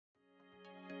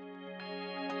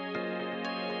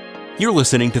You're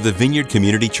listening to the Vineyard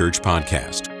Community Church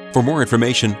podcast. For more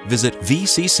information, visit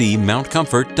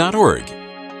vccmountcomfort.org.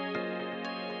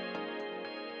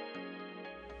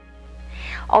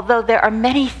 Although there are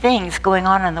many things going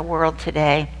on in the world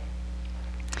today,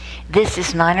 this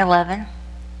is 9/11,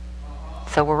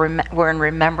 so we're in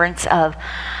remembrance of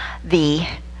the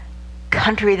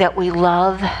country that we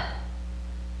love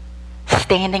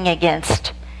standing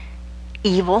against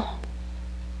evil.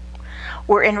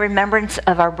 We're in remembrance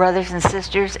of our brothers and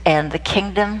sisters and the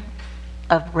Kingdom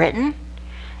of Britain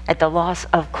at the loss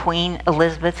of Queen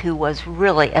Elizabeth, who was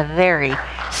really a very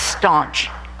staunch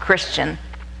Christian.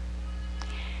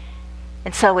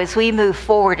 And so as we move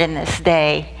forward in this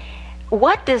day,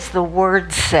 what does the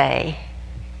Word say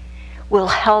will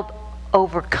help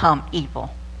overcome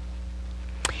evil?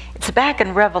 It's back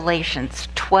in Revelations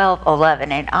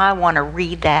 12:11, and I want to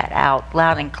read that out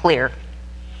loud and clear.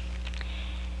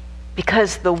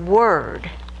 Because the Word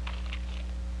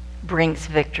brings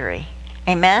victory.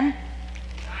 Amen?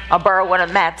 I'll borrow one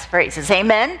of Matt's phrases.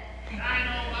 Amen?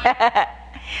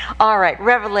 All right,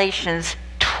 Revelations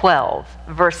 12,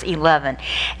 verse 11.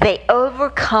 They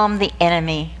overcome the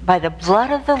enemy by the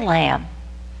blood of the Lamb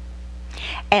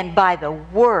and by the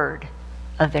word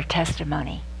of their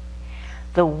testimony.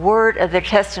 The word of their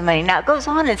testimony. Now it goes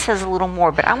on and says a little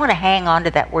more, but I want to hang on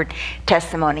to that word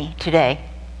testimony today,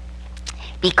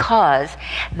 because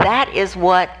that is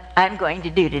what I'm going to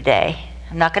do today.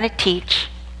 I'm not going to teach.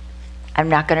 I'm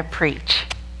not going to preach.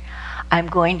 I'm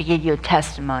going to give you a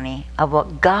testimony of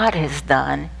what God has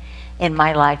done in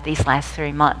my life these last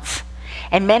 3 months.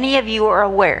 And many of you are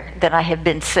aware that I have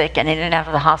been sick and in and out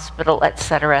of the hospital,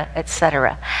 etc.,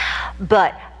 etc.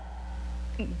 But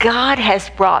God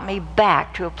has brought me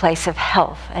back to a place of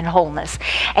health and wholeness.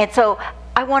 And so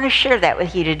I want to share that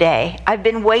with you today. I've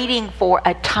been waiting for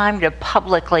a time to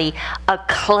publicly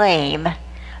acclaim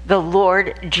the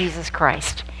Lord Jesus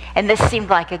Christ. And this seemed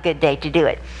like a good day to do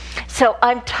it. So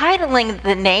I'm titling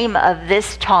the name of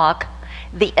this talk,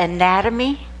 The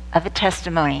Anatomy of a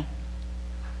Testimony.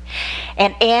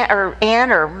 And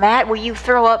Ann or Matt, will you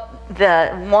throw up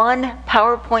the one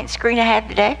PowerPoint screen I have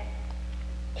today?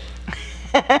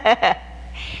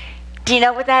 Do you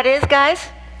know what that is, guys?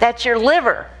 That's your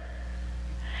liver.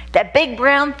 That big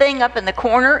brown thing up in the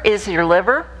corner is your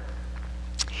liver.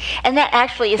 And that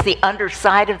actually is the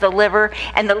underside of the liver.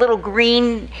 And the little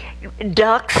green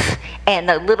ducts and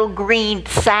the little green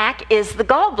sac is the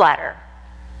gallbladder.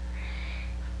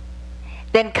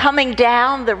 Then coming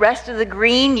down the rest of the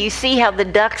green, you see how the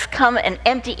ducts come and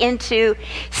empty into,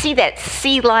 see that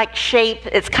C-like shape?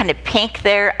 It's kind of pink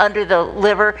there under the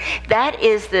liver. That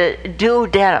is the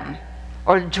duodenum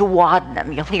or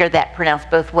duodenum. You'll hear that pronounced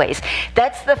both ways.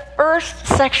 That's the first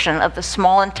section of the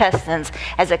small intestines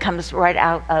as it comes right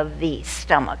out of the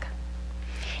stomach.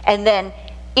 And then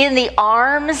in the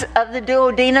arms of the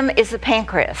duodenum is the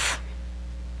pancreas.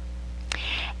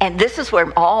 And this is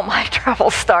where all my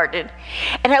trouble started.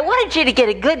 And I wanted you to get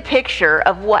a good picture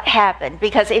of what happened,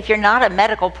 because if you're not a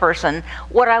medical person,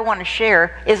 what I want to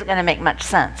share isn't going to make much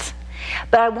sense.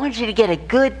 But I wanted you to get a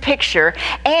good picture,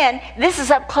 and this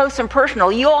is up close and personal.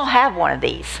 You all have one of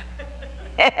these.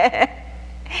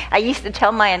 I used to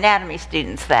tell my anatomy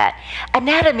students that.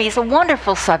 Anatomy is a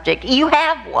wonderful subject. You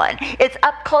have one. It's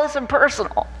up close and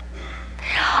personal.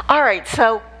 All right,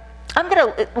 so I'm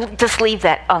going to just leave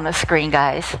that on the screen,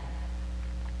 guys.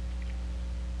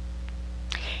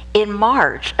 In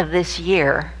March of this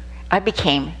year, I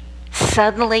became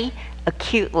suddenly,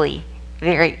 acutely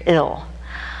very ill.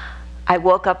 I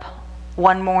woke up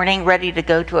one morning ready to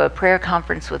go to a prayer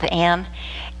conference with Ann,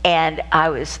 and I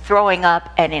was throwing up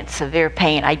and in severe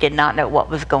pain. I did not know what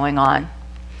was going on,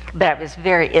 but I was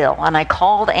very ill. And I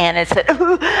called Ann and said,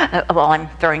 well, I'm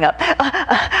throwing up.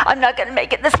 I'm not going to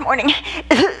make it this morning.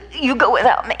 You go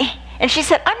without me. And she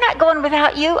said, I'm not going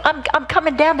without you. I'm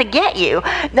coming down to get you.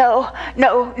 No,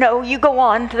 you go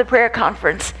on to the prayer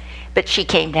conference. But she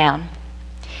came down.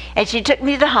 And she took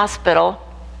me to the hospital.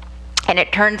 And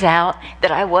it turns out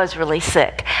that I was really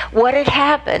sick. What had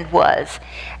happened was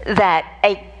that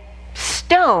a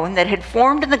stone that had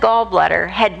formed in the gallbladder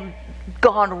had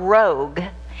gone rogue.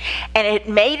 And it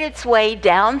made its way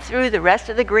down through the rest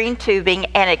of the green tubing,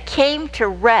 and it came to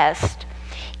rest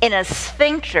in a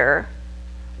sphincter,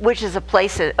 which is a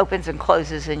place that opens and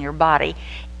closes in your body,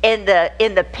 in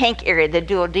the pink area, the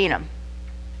duodenum.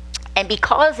 And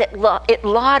because it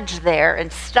lodged there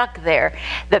and stuck there,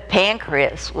 the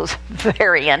pancreas was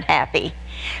very unhappy.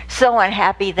 So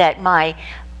unhappy that my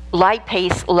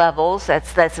lipase levels,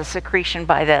 that's a secretion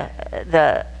by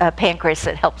the pancreas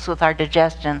that helps with our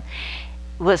digestion,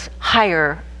 was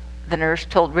higher the nurse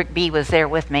told Rick B. was there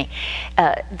with me,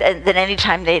 than any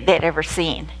time they'd ever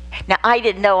seen. Now, I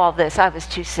didn't know all this. I was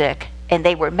too sick, and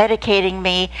they were medicating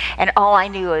me, and all I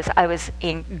knew was I was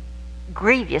in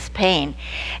grievous pain.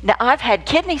 Now, I've had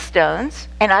kidney stones,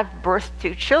 and I've birthed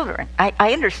 2 children.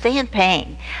 I understand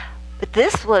pain, but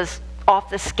this was off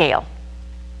the scale.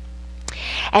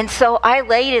 And so I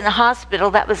laid in the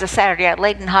hospital. That was a Saturday. I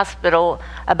laid in the hospital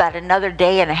about another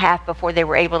day and a half before they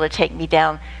were able to take me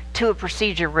down to a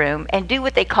procedure room and do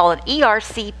what they call an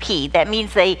ERCP. That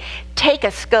means they take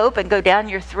a scope and go down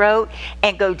your throat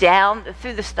and go down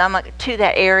through the stomach to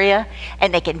that area,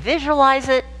 and they can visualize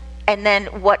it. And then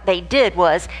what they did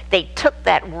was they took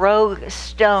that rogue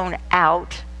stone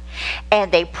out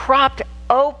and they propped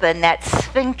open that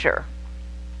sphincter.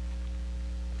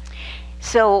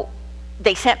 So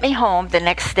they sent me home the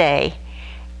next day,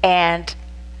 and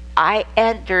I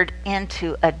entered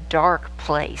into a dark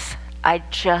place.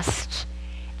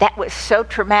 That was so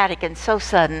traumatic and so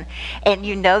sudden. And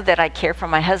you know that I care for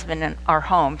my husband in our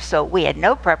home, so we had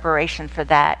no preparation for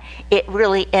that. It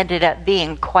really ended up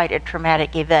being quite a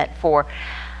traumatic event for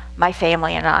my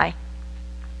family and I.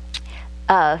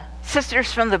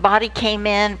 Sisters from the body came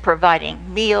in,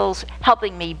 providing meals,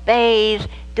 helping me bathe,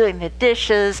 doing the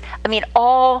dishes. I mean,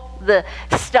 all the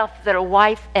stuff that a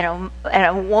wife and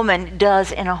a woman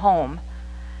does in a home.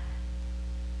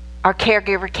 Our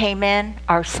caregiver came in,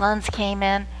 our sons came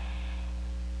in,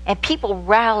 and people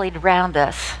rallied around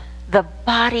us. The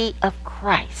body of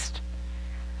Christ.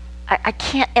 I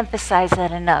can't emphasize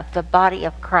that enough. The body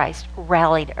of Christ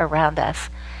rallied around us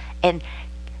and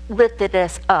lifted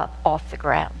us up off the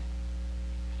ground.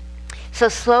 So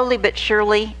slowly but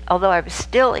surely, although I was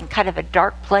still in kind of a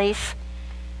dark place,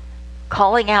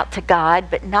 calling out to God,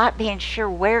 but not being sure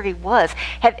where he was.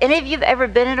 Have any of you ever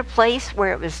been in a place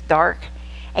where it was dark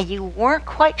and you weren't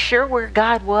quite sure where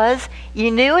God was?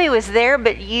 You knew he was there,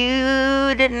 but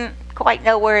you didn't quite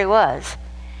know where he was.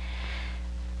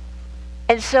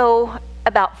 And so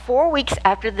about 4 weeks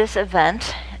after this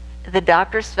event, the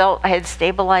doctors felt I had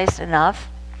stabilized enough.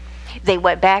 They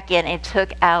went back in and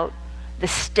took out the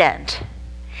stent.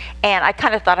 And I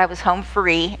kind of thought I was home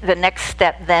free. The next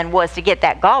step then was to get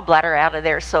that gallbladder out of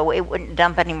there so it wouldn't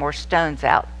dump any more stones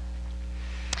out.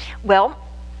 Well,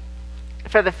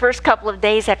 for the first couple of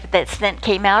days after that stent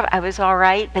came out, I was all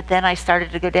right, but then I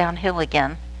started to go downhill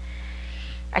again.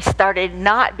 I started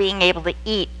not being able to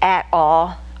eat at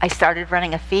all. I started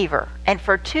running a fever. And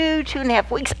for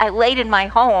 2.5 weeks, I laid in my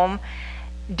home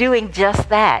doing just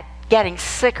that, getting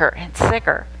sicker and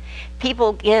sicker. People,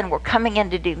 again, were coming in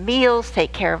to do meals,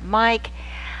 take care of Mike,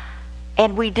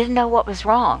 and we didn't know what was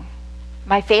wrong.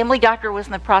 My family doctor was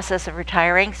in the process of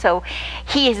retiring, so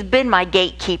he has been my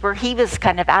gatekeeper. He was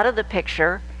kind of out of the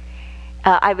picture.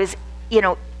 I was,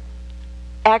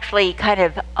 actually kind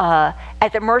of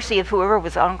at the mercy of whoever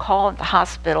was on call at the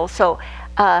hospital. So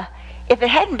if it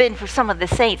hadn't been for some of the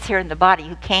saints here in the body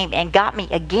who came and got me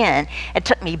again and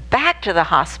took me back to the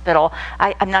hospital,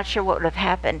 I'm not sure what would have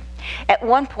happened. At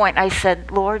one point I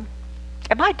said, Lord,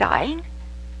 am I dying?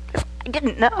 'Cause I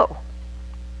didn't know.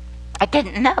 I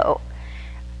didn't know.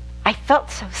 I felt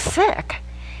so sick,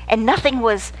 and nothing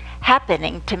was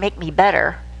happening to make me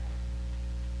better.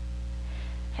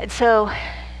 And so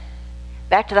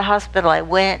back to the hospital I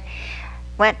went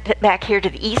back here to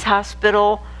the East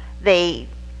Hospital. They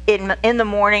in the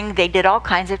morning, they did all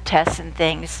kinds of tests and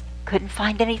things, couldn't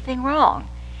find anything wrong.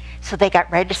 So they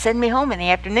got ready to send me home in the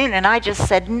afternoon, and I just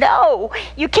said, no,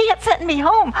 you can't send me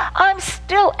home. I'm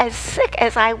still as sick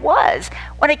as I was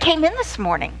when I came in this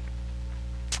morning.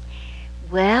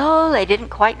 Well, they didn't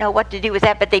quite know what to do with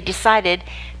that, but they decided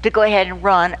to go ahead and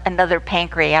run another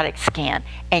pancreatic scan.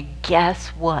 And guess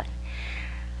what?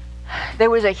 There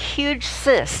was a huge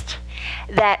cyst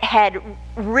that had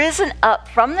risen up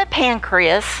from the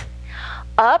pancreas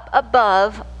up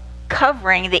above,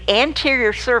 covering the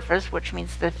anterior surface, which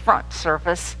means the front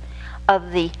surface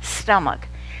of the stomach.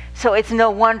 So it's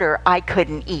no wonder I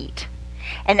couldn't eat.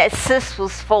 And that cyst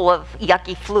was full of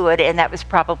yucky fluid, and that was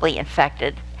probably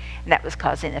infected, and that was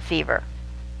causing the fever.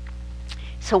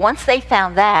 So once they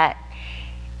found that,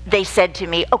 they said to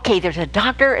me, okay, there's a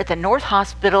doctor at the North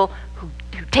Hospital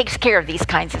who takes care of these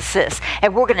kinds of cysts,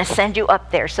 and we're going to send you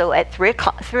up there. So at 3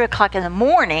 o'clock in the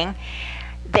morning,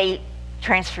 they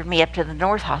transferred me up to the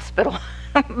North Hospital.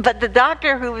 But the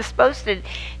doctor who was supposed to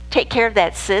take care of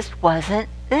that cyst wasn't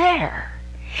there.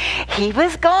 He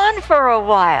was gone for a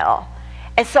while.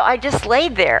 And so I just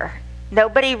laid there.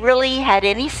 Nobody really had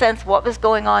any sense what was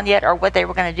going on yet or what they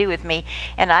were going to do with me,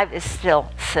 and I was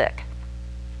still sick.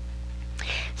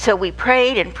 So we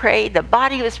prayed and prayed. The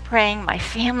body was praying. My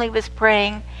family was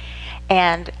praying.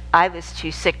 and I was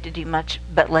too sick to do much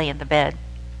but lay in the bed.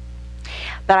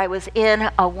 But I was in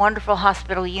a wonderful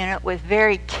hospital unit with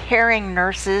very caring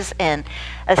nurses and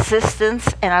assistants,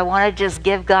 and I want to just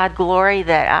give God glory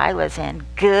that I was in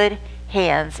good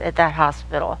hands at that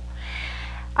hospital.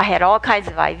 I had all kinds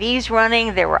of IVs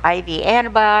running. There were IV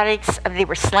antibiotics. I mean, they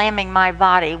were slamming my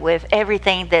body with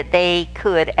everything that they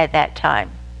could at that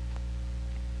time.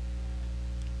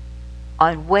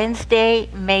 On Wednesday,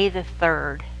 May the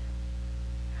 3rd,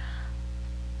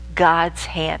 God's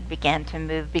hand began to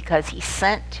move because he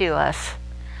sent to us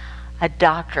a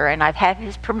doctor, and I've had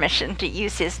his permission to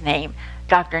use his name,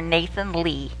 Dr. Nathan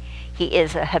Lee. He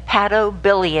is a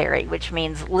hepatobiliary, which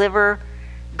means liver,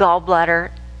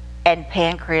 gallbladder, and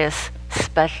pancreas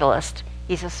specialist.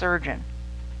 He's a surgeon.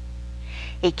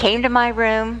 He came to my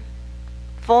room,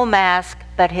 full mask,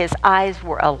 but his eyes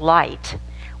were alight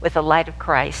with the light of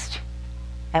Christ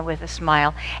and with a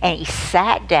smile. And he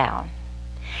sat down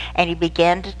and he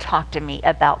began to talk to me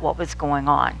about what was going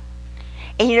on.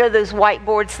 And you know those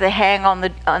whiteboards that hang on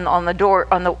the door,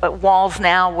 on the walls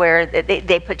now, where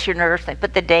they put your nurse, they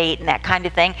put the date and that kind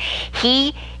of thing.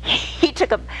 He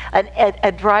took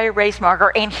a dry erase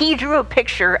marker and he drew a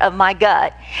picture of my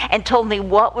gut and told me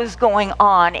what was going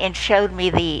on and showed me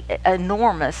the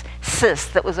enormous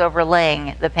cyst that was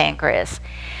overlaying the pancreas.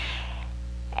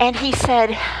 And he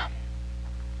said,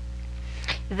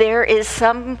 there is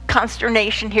some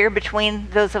consternation here between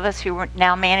those of us who are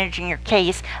now managing your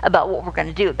case about what we're going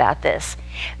to do about this.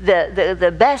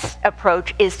 The best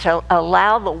approach is to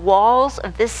allow the walls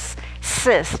of this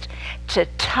cyst to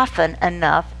toughen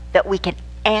enough that we can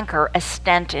anchor a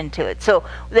stent into it. So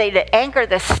they'd anchor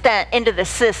the stent into the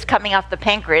cyst coming off the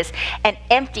pancreas and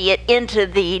empty it into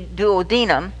the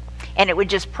duodenum, and it would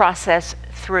just process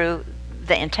through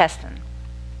the intestine.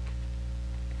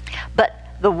 But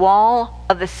the wall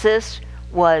of the cyst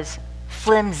was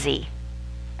flimsy,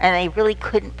 and they really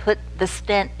couldn't put the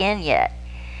stent in yet.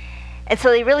 And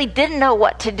so they really didn't know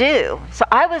what to do. So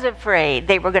I was afraid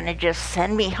they were going to just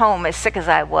send me home as sick as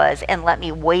I was and let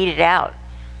me wait it out.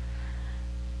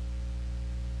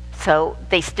 So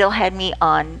they still had me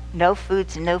on no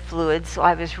foods and no fluids. So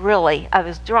I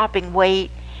was dropping weight.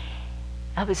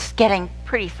 I was getting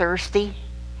pretty thirsty.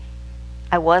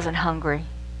 I wasn't hungry.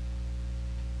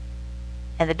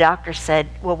 And the doctor said,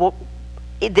 well,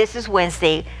 this is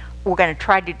Wednesday. We're going to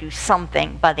try to do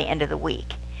something by the end of the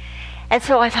week. And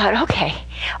so I thought,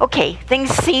 okay, things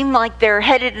seem like they're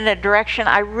headed in a direction.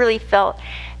 I really felt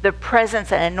the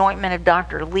presence and anointment of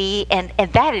Dr. Lee, and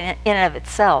that in and of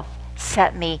itself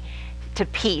set me to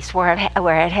peace where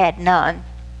I'd had none.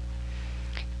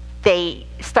 They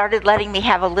started letting me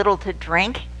have a little to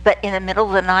drink, but in the middle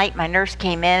of the night, my nurse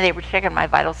came in. They were checking my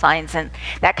vital signs and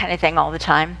that kind of thing all the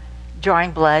time,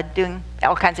 drawing blood, doing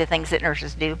all kinds of things that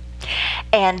nurses do.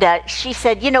 And she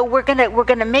said, we're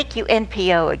gonna make you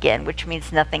NPO again, which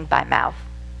means nothing by mouth,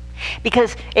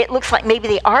 because it looks like maybe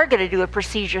they are going to do a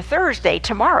procedure Thursday,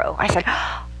 tomorrow. I said,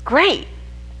 oh, great.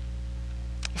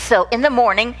 So in the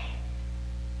morning,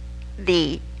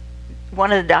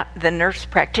 one of the nurse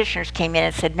practitioners came in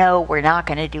and said, no, we're not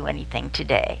going to do anything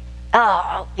today.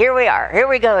 Oh, here we are. Here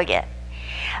we go again.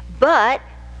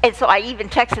 And so I even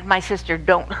texted my sister,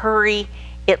 don't hurry.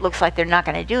 It looks like they're not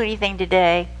going to do anything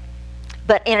today.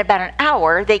 But in about an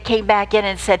hour, they came back in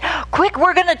and said, quick,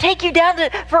 we're going to take you down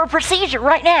for a procedure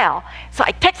right now. So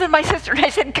I texted my sister and I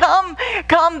said, come,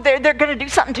 they're going to do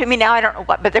something to me now. I don't know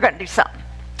what, but they're going to do something.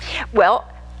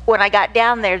 Well, when I got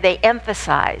down there, they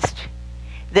emphasized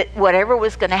that whatever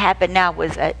was going to happen now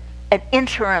was an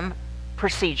interim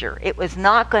procedure. It was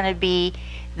not going to be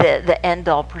the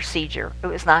end-all procedure. It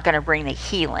was not going to bring the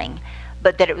healing,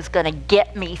 but that it was going to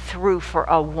get me through for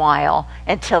a while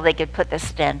until they could put the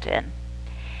stent in.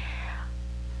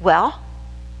 Well,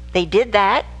 they did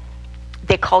that.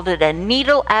 They called it a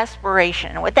needle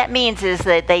aspiration. And what that means is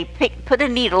that they put a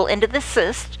needle into the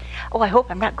cyst. Oh, I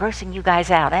hope I'm not grossing you guys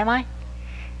out, am I?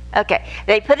 Okay.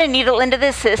 They put a needle into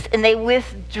the cyst and they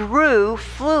withdrew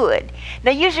fluid.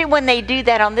 Now, usually when they do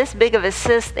that on this big of a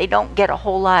cyst, they don't get a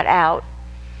whole lot out.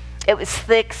 It was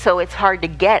thick, so it's hard to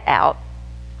get out.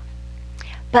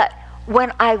 But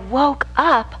when I woke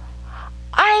up,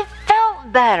 I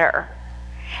felt better.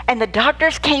 And the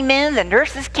doctors came in, the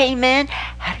nurses came in.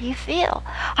 How do you feel?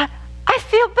 I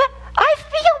feel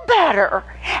better.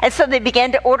 And so they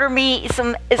began to order me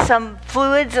some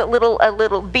fluids, a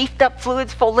little beefed up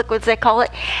fluids, full liquids they call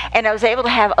it. And I was able to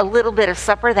have a little bit of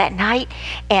supper that night.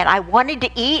 And I wanted to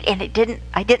eat, and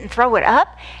I didn't throw it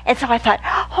up. And so I thought,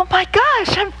 oh my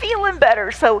gosh, I'm feeling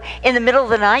better. So in the middle of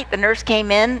the night, the nurse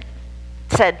came in,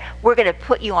 said, we're going to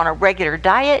put you on a regular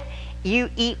diet, You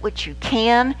eat what you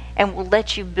can, and we'll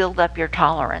let you build up your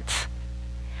tolerance.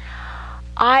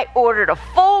 I ordered a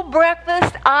full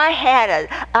breakfast. I had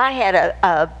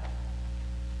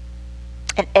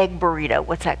an egg burrito.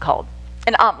 What's that called?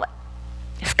 An omelet.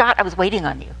 Scott, I was waiting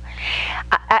on you.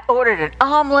 I ordered an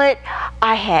omelet.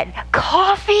 I had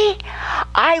coffee.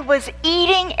 I was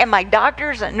eating, and my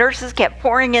doctors and nurses kept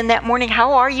pouring in that morning,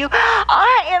 "How are you?"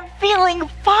 I am feeling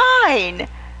fine.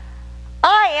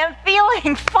 I am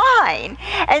feeling fine.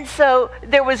 And so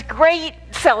there was great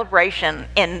celebration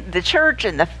in the church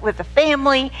and with the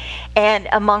family and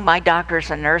among my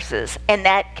doctors and nurses. And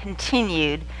that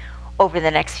continued over the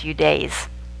next few days.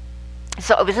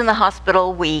 So I was in the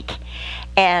hospital a week,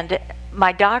 and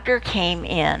my doctor came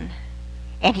in,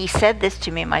 and he said this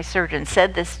to me, my surgeon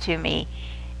said this to me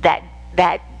that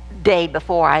day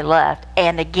before I left,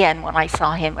 and again when I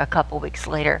saw him a couple weeks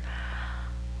later.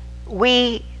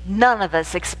 None of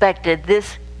us expected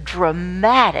this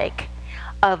dramatic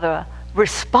of a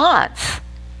response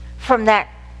from that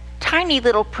tiny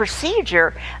little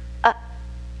procedure.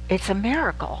 It's a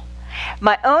miracle.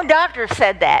 My own doctor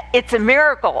said that. It's a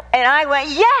miracle. And I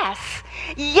went, yes,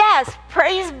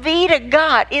 praise be to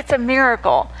God. It's a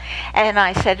miracle. And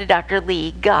I said to Dr.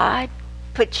 Lee, God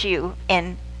put you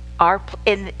in my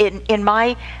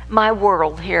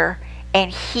world here,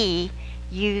 and he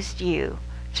used you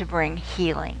to bring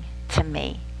healing to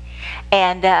me.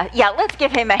 And let's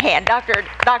give him a hand, Dr.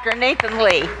 Nathan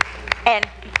Lee. And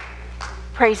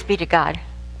praise be to God.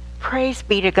 Praise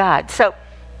be to God. So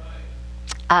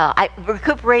I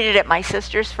recuperated at my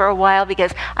sister's for a while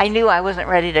because I knew I wasn't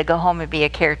ready to go home and be a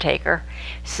caretaker.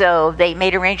 So they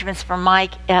made arrangements for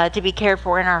Mike to be cared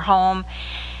for in our home.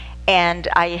 And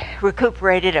I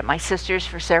recuperated at my sister's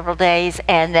for several days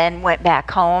and then went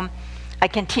back home. I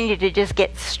continued to just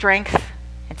get strength.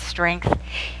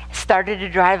 Started to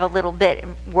drive a little bit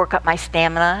and work up my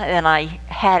stamina. And I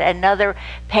had another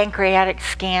pancreatic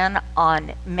scan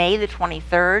on May the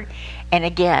 23rd. And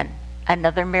again,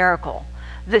 another miracle.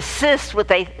 The cyst,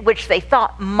 which they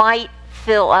thought might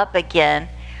fill up again,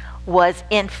 was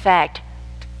in fact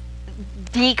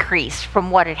decreased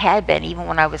from what it had been even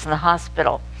when I was in the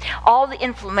hospital. All the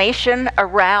inflammation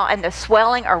around and the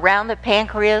swelling around the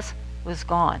pancreas was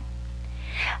gone.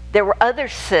 There were other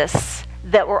cysts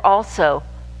that were also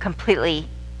completely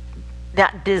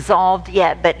not dissolved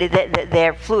yet, but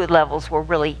their fluid levels were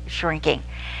really shrinking.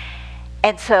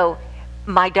 And so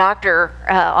my doctor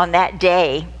on that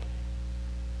day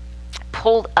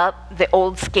pulled up the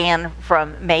old scan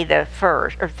from May the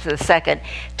 1st, or the 2nd,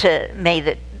 to May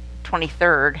the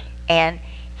 23rd, and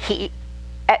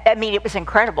it was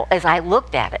incredible as I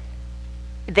looked at it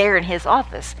there in his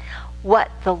office, what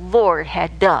the Lord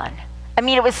had done.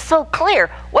 It was so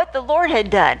clear what the Lord had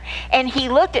done. And he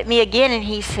looked at me again and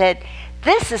he said,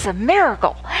 "This is a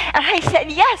miracle." And I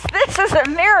said, "Yes, this is a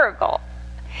miracle."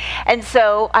 And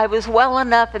so I was well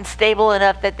enough and stable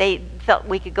enough that they felt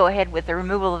we could go ahead with the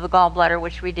removal of the gallbladder,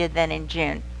 which we did then in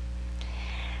June.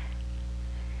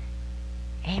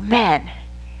 Amen.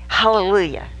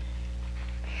 Hallelujah.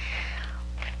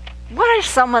 What are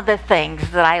some of the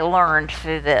things that I learned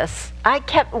through this? I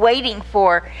kept waiting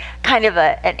for kind of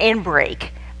an inbreak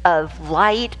of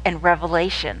light and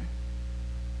revelation.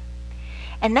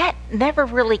 And that never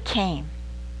really came.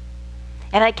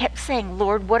 And I kept saying,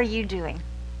 "Lord, what are you doing?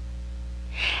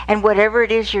 And whatever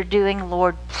it is you're doing,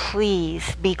 Lord,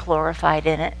 please be glorified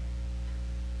in it.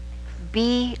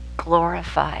 Be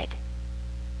glorified."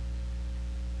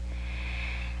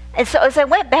 And so as I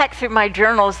went back through my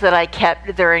journals that I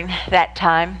kept during that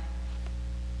time,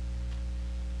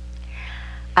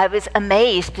 I was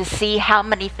amazed to see how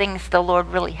many things the Lord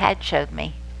really had showed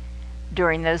me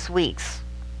during those weeks.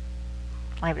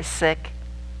 I was sick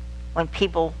when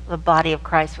the body of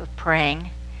Christ was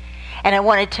praying. And I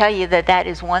want to tell you that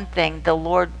is one thing the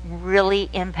Lord really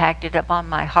impacted upon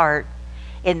my heart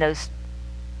in those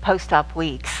post-op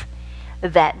weeks,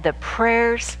 that the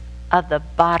prayers of the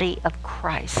body of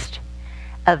Christ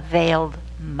availed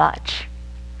much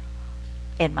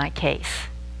in my case.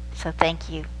 So thank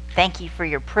you. Thank you for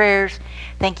your prayers.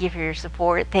 Thank you for your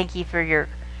support. Thank you for your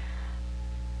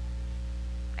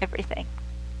everything.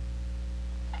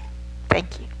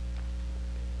 Thank you.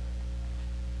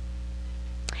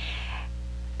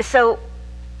 So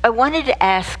I wanted to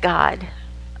ask God,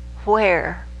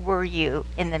 where were you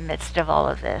in the midst of all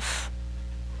of this?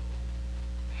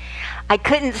 I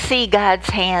couldn't see God's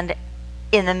hand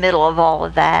in the middle of all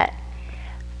of that.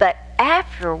 But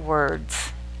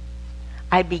afterwards,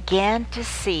 I began to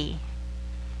see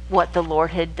what the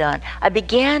Lord had done. I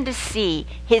began to see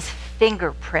his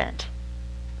fingerprint.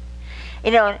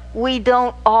 You know, we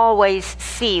don't always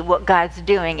see what God's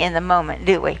doing in the moment,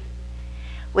 do we?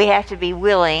 We have to be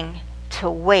willing to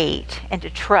wait and to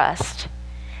trust,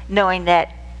 knowing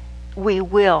that we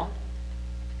will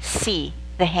see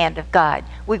the hand of God.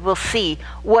 We will see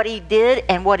what he did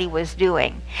and what he was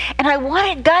doing. And I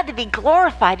wanted God to be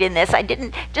glorified in this. I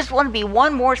didn't just want to be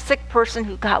one more sick person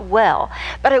who got well,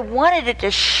 but I wanted it to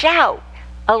shout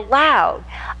aloud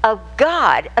of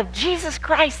God, of Jesus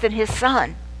Christ and his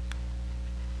Son.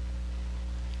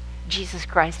 Jesus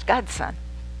Christ, God's Son.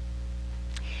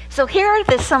 So here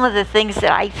are some of the things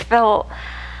that I felt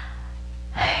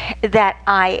that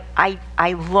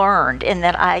I learned and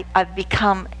that I've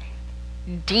become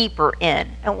deeper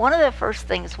in. And one of the first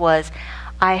things was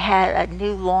I had a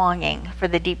new longing for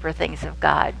the deeper things of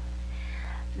God.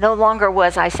 No longer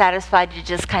was I satisfied to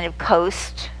just kind of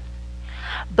coast,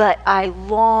 but I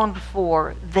longed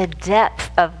for the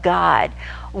depth of God,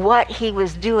 what he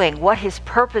was doing, what his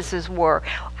purposes were,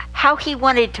 how he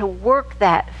wanted to work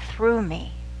that through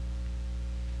me.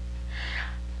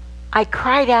 I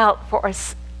cried out for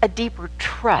a deeper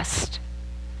trust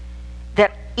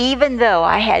that even though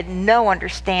I had no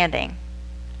understanding,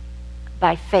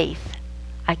 by faith,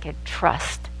 I could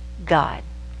trust God.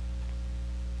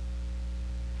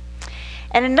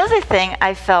 And another thing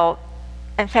I felt,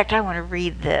 in fact, I want to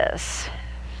read this,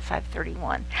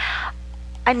 531.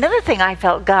 Another thing I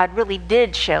felt God really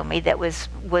did show me that was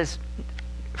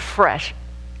fresh.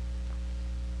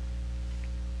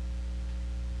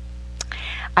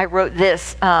 I wrote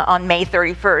this on May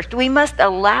 31st. We must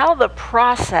allow the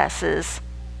processes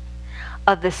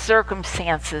of the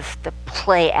circumstances to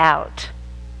play out.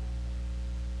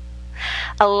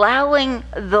 Allowing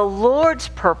the Lord's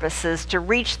purposes to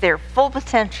reach their full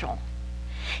potential,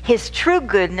 his true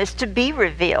goodness to be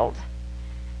revealed,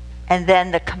 and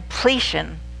then the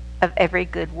completion of every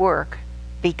good work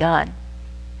begun.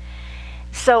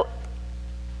 So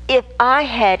if I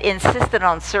had insisted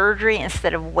on surgery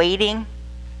instead of waiting,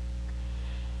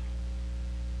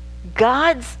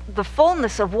 the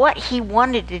fullness of what he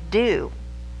wanted to do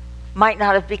might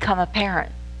not have become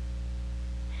apparent.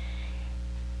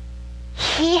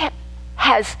 He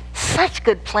has such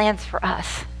good plans for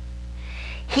us.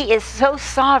 He is so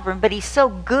sovereign, but he's so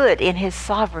good in his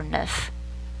sovereignness.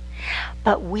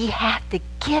 But we have to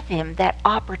give him that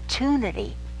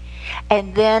opportunity.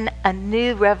 And then a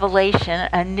new revelation,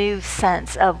 a new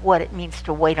sense of what it means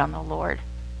to wait on the Lord.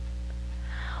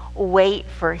 Wait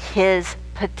for his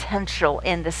potential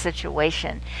in the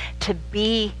situation to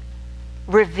be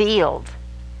revealed,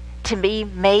 to be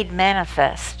made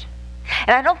manifest.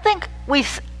 And I don't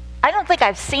think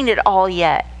I've seen it all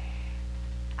yet.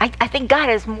 I think God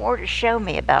has more to show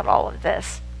me about all of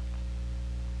this.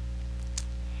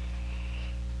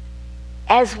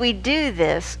 As we do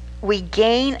this, we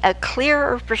gain a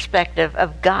clearer perspective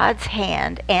of God's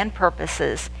hand and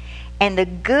purposes and the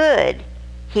good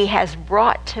he has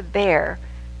brought to bear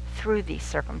through these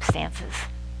circumstances.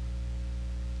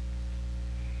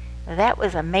 That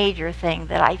was a major thing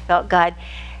that I felt God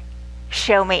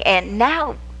show me. And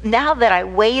now that I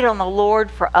wait on the Lord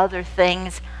for other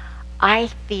things, I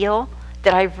feel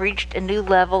that I've reached a new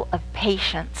level of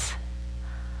patience.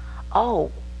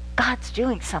 Oh, God's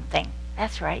doing something.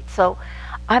 That's right. So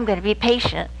I'm going to be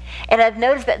patient. And I've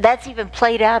noticed that that's even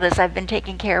played out as I've been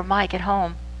taking care of Mike at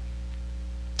home.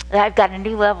 That I've got a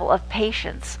new level of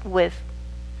patience with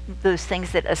those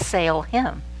things that assail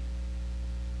him.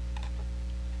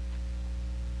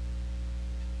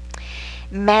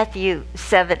 Matthew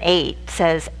 7:8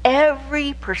 says,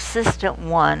 every persistent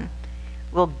one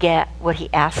will get what he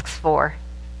asks for.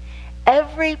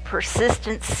 Every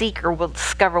persistent seeker will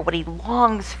discover what he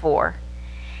longs for.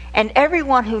 And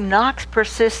everyone who knocks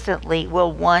persistently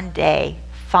will one day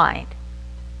find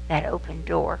that open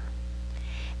door.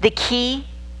 The key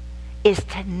is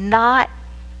to not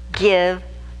give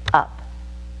up.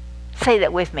 Say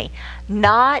that with me.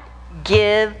 Not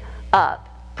give up.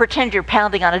 Pretend you're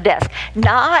pounding on a desk.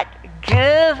 Not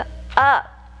give up.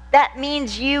 That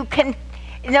means you can,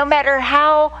 no matter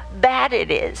how bad it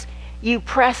is, you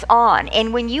press on.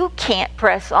 And when you can't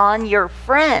press on, your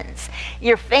friends,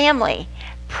 your family,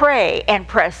 pray and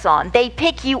press on. They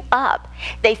pick you up.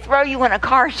 They throw you in a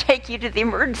car and take you to the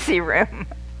emergency room.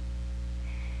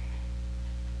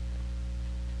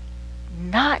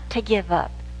 Not to give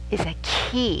up is a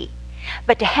key,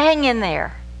 but to hang in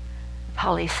there.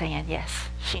 Polly's saying yes,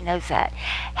 she knows that.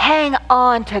 Hang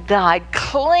on to God,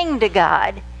 cling to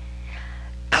God,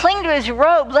 cling to his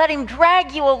robe, let him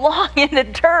drag you along in the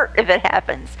dirt if it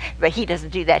happens. But he doesn't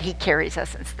do that, he carries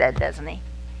us instead, doesn't he?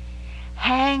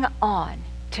 Hang on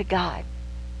to God.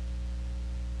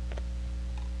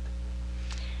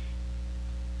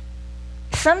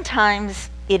 sometimes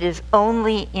it is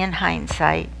only in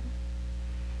hindsight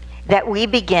that we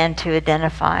begin to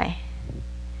identify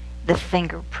the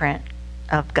fingerprint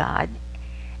of God,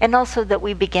 and also that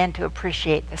we begin to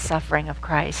appreciate the suffering of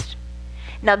Christ.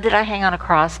 Now, did I hang on a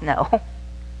cross? No.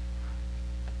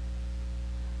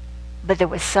 But there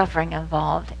was suffering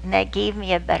involved, and that gave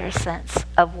me a better sense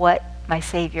of what my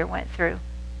Savior went through.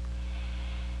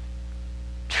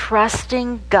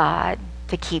 Trusting God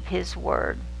to keep his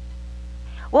word.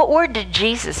 What word did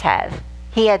Jesus have?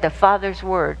 He had the Father's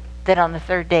word that on the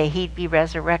third day he'd be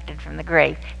resurrected from the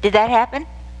grave. Did that happen?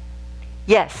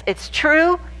 Yes, it's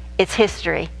true. It's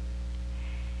history.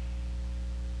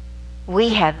 We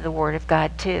have the word of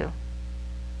God too.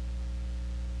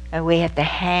 And we have to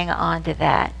hang on to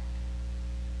that.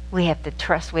 We have to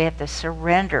trust. We have to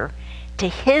surrender to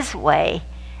his way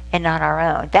and not our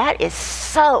own. That is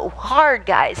so hard,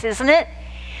 guys, isn't it?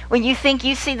 When you think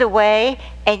you see the way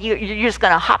and you're just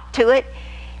going to hop to it.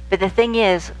 But the thing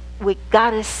is, we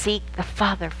got to seek the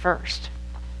Father first.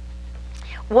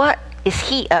 What is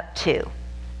he up to?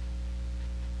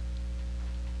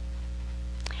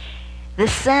 The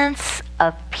sense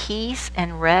of peace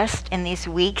and rest in these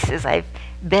weeks as I've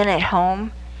been at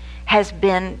home has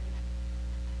been,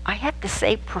 I have to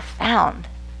say, profound.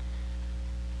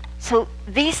 So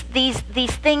these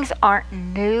things aren't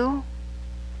new,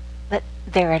 but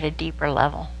they're at a deeper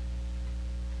level.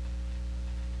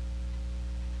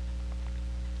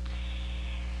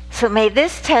 So may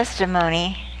this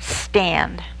testimony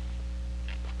stand.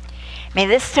 May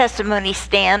this testimony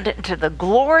stand to the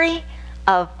glory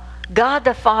of God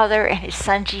the Father and his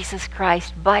Son Jesus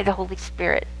Christ by the Holy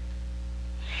Spirit.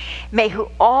 May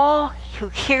all who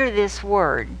hear this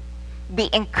word be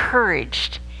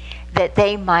encouraged that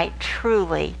they might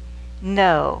truly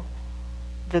know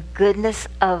the goodness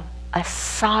of a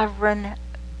sovereign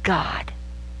God.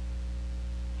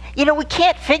 You know, we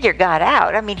can't figure God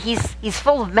out. I mean, he's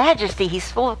full of majesty.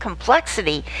 He's full of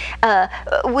complexity.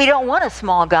 We don't want a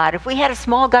small God. If we had a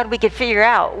small God we could figure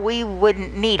out, we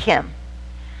wouldn't need him.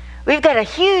 We've got a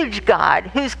huge God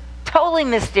who's totally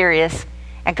mysterious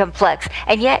and complex,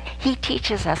 and yet he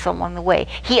teaches us along the way.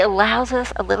 He allows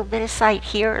us a little bit of sight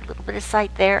here, a little bit of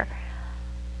sight there.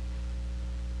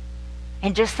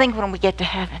 And just think when we get to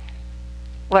heaven,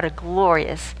 what a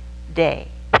glorious day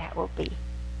that will be.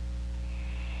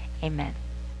 Amen.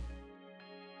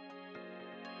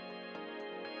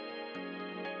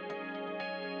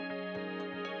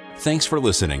 Thanks for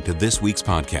listening to this week's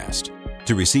podcast.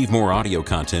 To receive more audio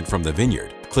content from the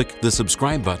Vineyard, click the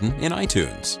subscribe button in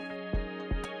iTunes.